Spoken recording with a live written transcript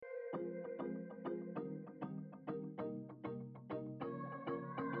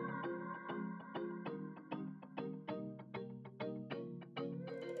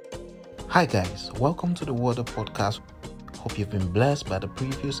Hi guys, welcome to the Water Podcast. Hope you've been blessed by the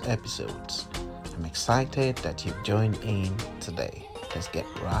previous episodes. I'm excited that you've joined in today. Let's get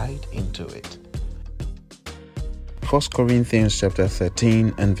right into it. 1 Corinthians chapter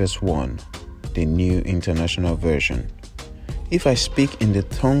 13 and verse 1, the New International Version. If I speak in the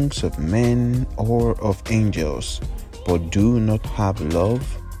tongues of men or of angels, but do not have love,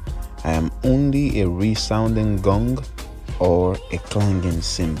 I am only a resounding gong or a clanging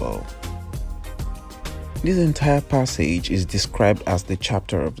cymbal. This entire passage is described as the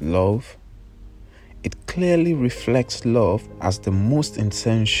chapter of love. It clearly reflects love as the most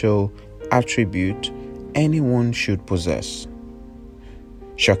essential attribute anyone should possess.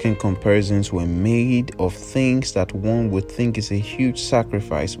 Shocking comparisons were made of things that one would think is a huge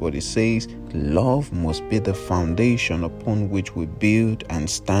sacrifice, but it says love must be the foundation upon which we build and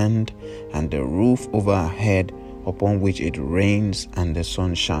stand, and the roof over our head upon which it rains and the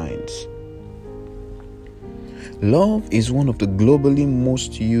sun shines. Love is one of the globally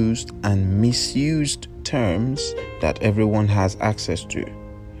most used and misused terms that everyone has access to.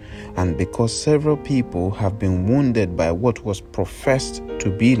 And because several people have been wounded by what was professed to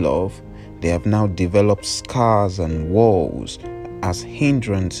be love, they have now developed scars and walls as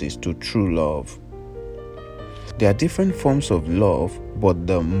hindrances to true love. There are different forms of love, but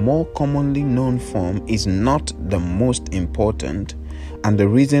the more commonly known form is not the most important. And the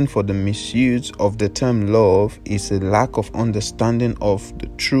reason for the misuse of the term love is a lack of understanding of the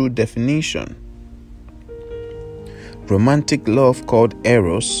true definition. Romantic love, called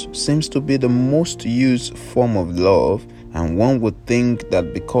eros, seems to be the most used form of love, and one would think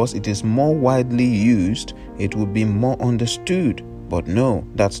that because it is more widely used, it would be more understood. But no,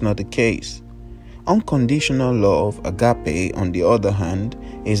 that's not the case. Unconditional love, agape, on the other hand,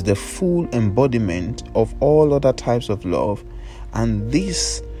 is the full embodiment of all other types of love. And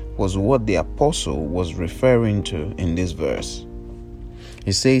this was what the apostle was referring to in this verse.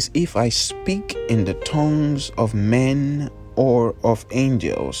 He says, if I speak in the tongues of men or of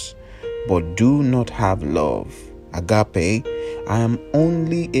angels, but do not have love, agape, I am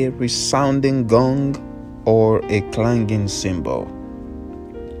only a resounding gong or a clanging cymbal.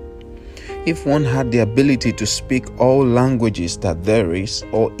 If one had the ability to speak all languages that there is,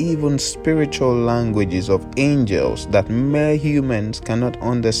 or even spiritual languages of angels that mere humans cannot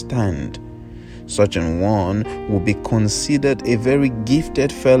understand, such an one would be considered a very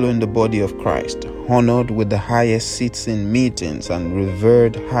gifted fellow in the body of Christ, honored with the highest seats in meetings and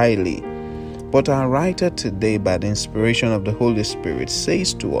revered highly. But our writer today, by the inspiration of the Holy Spirit,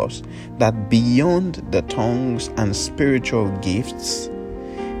 says to us that beyond the tongues and spiritual gifts,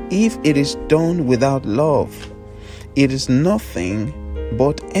 if it is done without love, it is nothing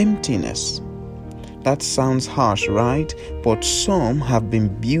but emptiness. That sounds harsh, right? But some have been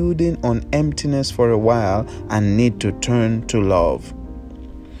building on emptiness for a while and need to turn to love.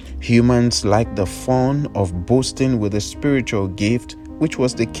 Humans like the fun of boasting with a spiritual gift, which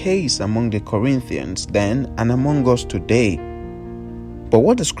was the case among the Corinthians then and among us today. But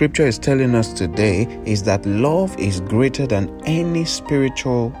what the scripture is telling us today is that love is greater than any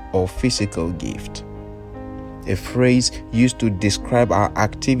spiritual or physical gift. A phrase used to describe our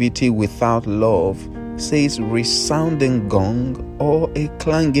activity without love says resounding gong or a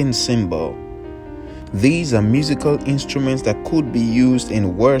clanging cymbal. These are musical instruments that could be used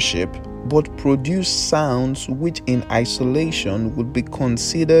in worship but produce sounds which in isolation would be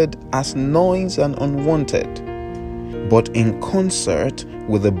considered as noise and unwanted. But in concert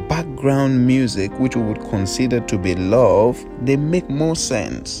with the background music, which we would consider to be love, they make more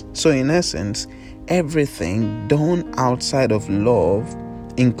sense. So in essence, everything done outside of love,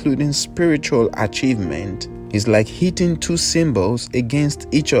 including spiritual achievement, is like hitting two cymbals against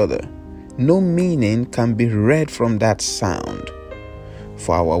each other. No meaning can be read from that sound.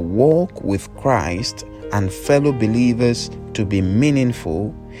 For our walk with Christ and fellow believers to be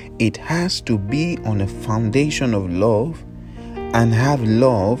meaningful, it has to be on a foundation of love and have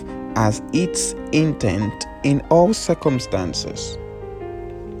love as its intent in all circumstances.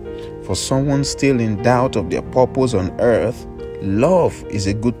 For someone still in doubt of their purpose on earth, love is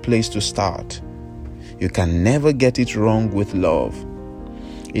a good place to start. You can never get it wrong with love.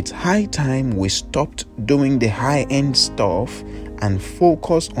 It's high time we stopped doing the high-end stuff and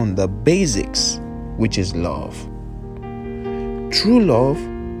focus on the basics, which is love. True love,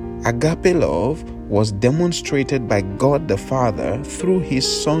 agape love, was demonstrated by God the Father through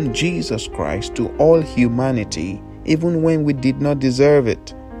His Son Jesus Christ to all humanity, even when we did not deserve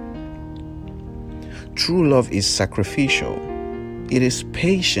it. True love is sacrificial. It is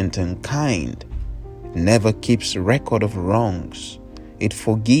patient and kind. It never keeps record of wrongs. It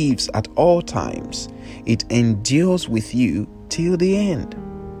forgives at all times. It endures with you till the end.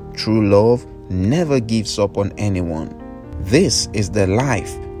 True love never gives up on anyone. This is the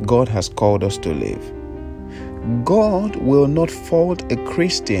life God has called us to live. God will not fault a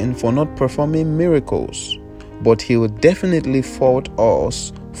Christian for not performing miracles, but He will definitely fault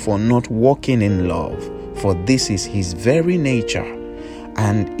us for not walking in love, for this is His very nature,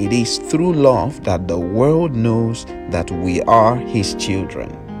 and it is through love that the world knows that we are His children.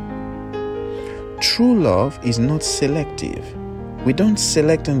 True love is not selective. We don't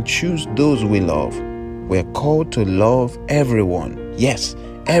select and choose those we love. We're called to love everyone. Yes,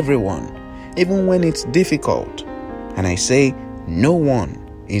 everyone. Even when it's difficult. And I say, no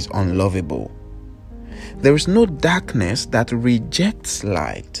one is unlovable. There is no darkness that rejects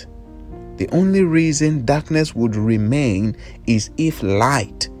light. The only reason darkness would remain is if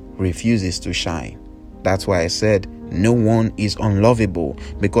light refuses to shine. That's why I said, no one is unlovable.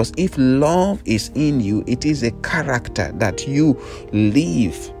 Because if love is in you, it is a character that you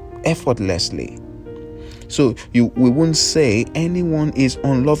live effortlessly. So we won't say anyone is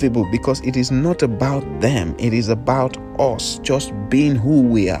unlovable, because it is not about them. It is about us just being who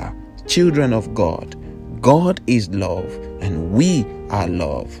we are, children of God. God is love and we are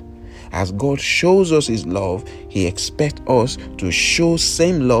love. As God shows us His love, He expects us to show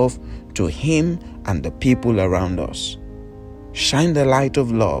same love to Him and the people around us. Shine the light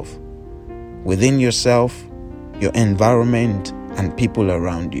of love within yourself, your environment, and people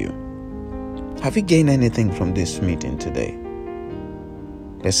around you. Have you gained anything from this meeting today?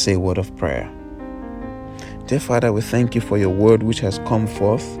 Let's say a word of prayer. Dear Father, we thank You for Your word which has come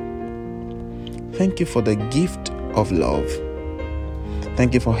forth. Thank You for the gift of love.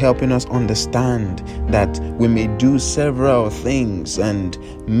 Thank You for helping us understand that we may do several things and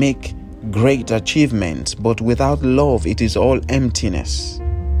make great achievements, but without love it is all emptiness.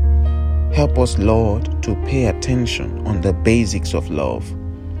 Help us, Lord, to pay attention on the basics of love.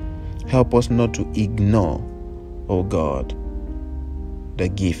 Help us not to ignore, oh God, the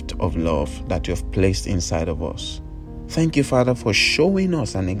gift of love that You have placed inside of us. Thank You, Father, for showing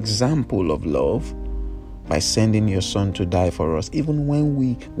us an example of love by sending Your Son to die for us, even when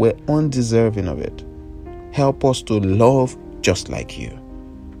we were undeserving of it. Help us to love just like You.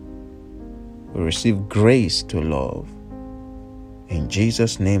 We receive grace to love. In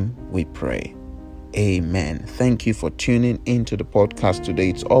Jesus' name we pray. Amen. Thank you for tuning into the podcast today.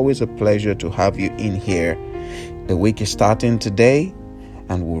 It's always a pleasure to have you in here. The week is starting today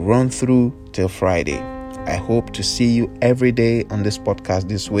and we'll run through till Friday. I hope to see you every day on this podcast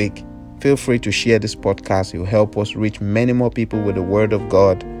this week. Feel free to share this podcast. It will help us reach many more people with the Word of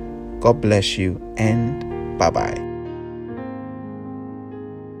God. God bless you and bye-bye.